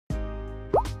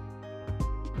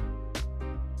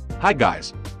Hi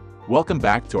guys, welcome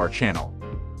back to our channel.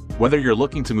 Whether you're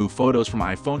looking to move photos from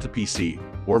iPhone to PC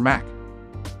or Mac,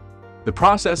 the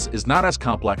process is not as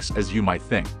complex as you might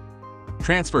think.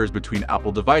 Transfers between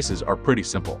Apple devices are pretty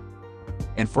simple.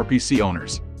 And for PC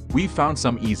owners, we've found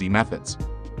some easy methods.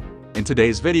 In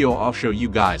today's video, I'll show you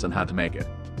guys on how to make it.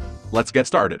 Let's get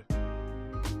started.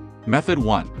 Method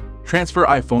 1. Transfer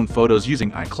iPhone photos using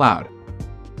iCloud.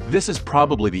 This is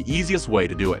probably the easiest way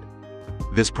to do it.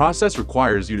 This process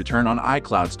requires you to turn on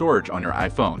iCloud storage on your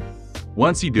iPhone.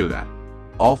 Once you do that,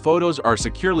 all photos are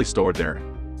securely stored there,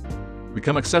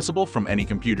 become accessible from any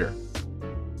computer.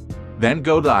 Then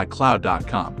go to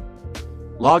iCloud.com.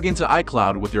 Log into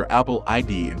iCloud with your Apple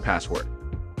ID and password.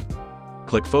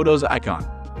 Click Photos icon.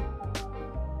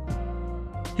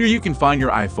 Here you can find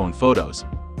your iPhone photos.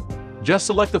 Just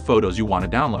select the photos you want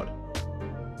to download.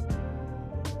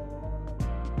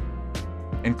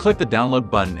 And click the download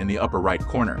button in the upper right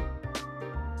corner.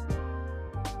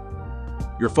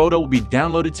 Your photo will be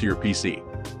downloaded to your PC.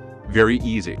 Very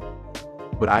easy.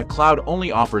 But iCloud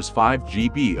only offers 5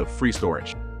 GB of free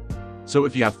storage. So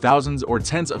if you have thousands or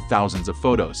tens of thousands of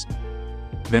photos,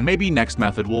 then maybe next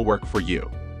method will work for you.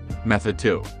 Method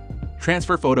 2.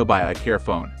 Transfer photo by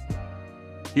iCareFone.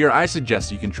 Here I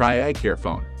suggest you can try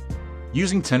iCareFone.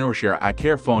 Using Tenorshare,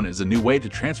 iCareFone is a new way to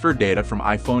transfer data from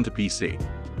iPhone to PC.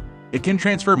 It can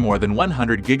transfer more than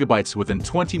 100 gigabytes within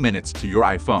 20 minutes to your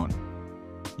iPhone.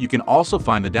 You can also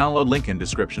find the download link in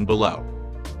description below.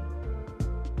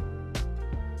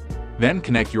 Then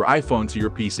connect your iPhone to your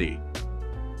PC.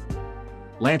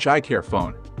 Launch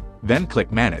iCareFone. Then click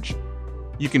Manage.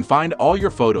 You can find all your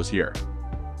photos here.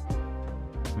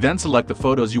 Then select the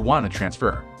photos you want to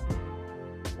transfer.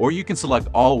 Or you can select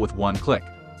all with one click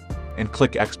and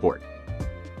click Export.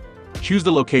 Choose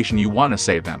the location you want to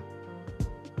save them.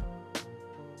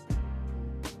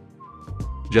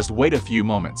 Just wait a few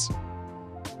moments.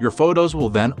 Your photos will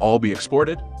then all be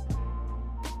exported.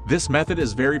 This method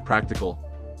is very practical,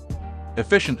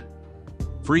 efficient,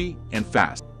 free, and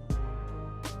fast.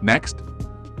 Next,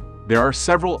 there are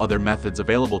several other methods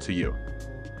available to you.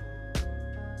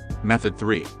 Method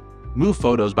 3. Move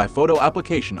photos by photo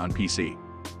application on PC.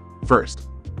 First,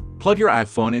 plug your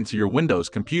iPhone into your Windows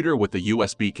computer with the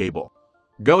USB cable.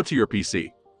 Go to your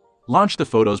PC. Launch the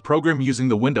Photos program using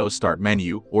the Windows Start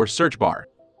menu or search bar.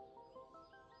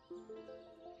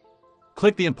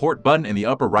 Click the Import button in the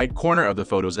upper right corner of the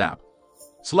Photos app.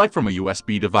 Select from a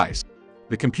USB device.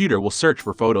 The computer will search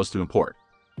for photos to import.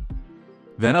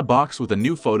 Then a box with the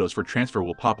new photos for transfer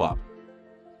will pop up.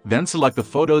 Then select the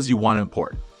photos you want to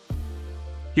import.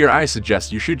 Here I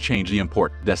suggest you should change the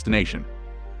import destination.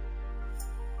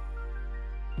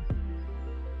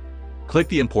 Click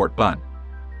the Import button.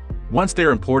 Once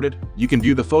they're imported, you can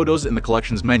view the photos in the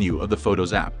Collections menu of the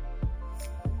Photos app.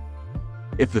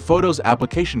 If the Photos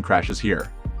application crashes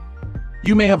here,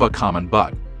 you may have a common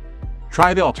bug.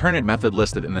 Try the alternate method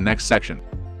listed in the next section.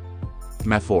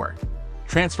 Method 4.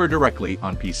 Transfer directly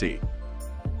on PC.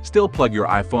 Still plug your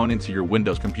iPhone into your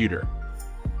Windows computer.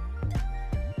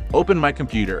 Open My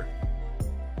Computer.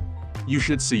 You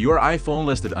should see your iPhone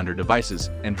listed under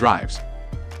Devices and Drives.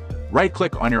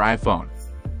 Right-click on your iPhone,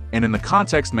 and in the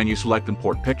context menu select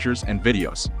Import Pictures and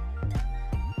Videos.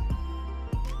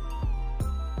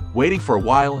 Waiting for a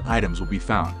while, items will be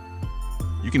found.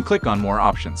 You can click on More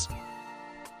Options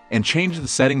and change the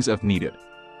settings if needed.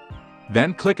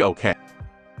 Then click OK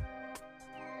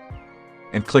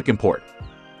and click Import.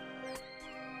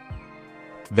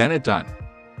 Then it's done.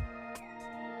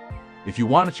 If you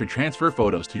wanted to transfer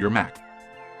photos to your Mac,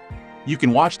 you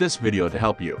can watch this video to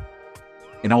help you,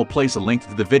 and I will place a link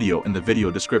to the video in the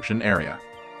video description area.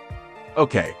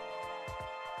 Okay,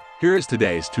 here is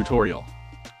today's tutorial.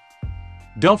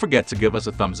 Don't forget to give us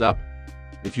a thumbs up.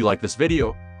 If you like this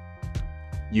video,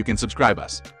 you can subscribe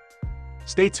us.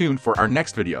 Stay tuned for our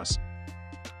next videos.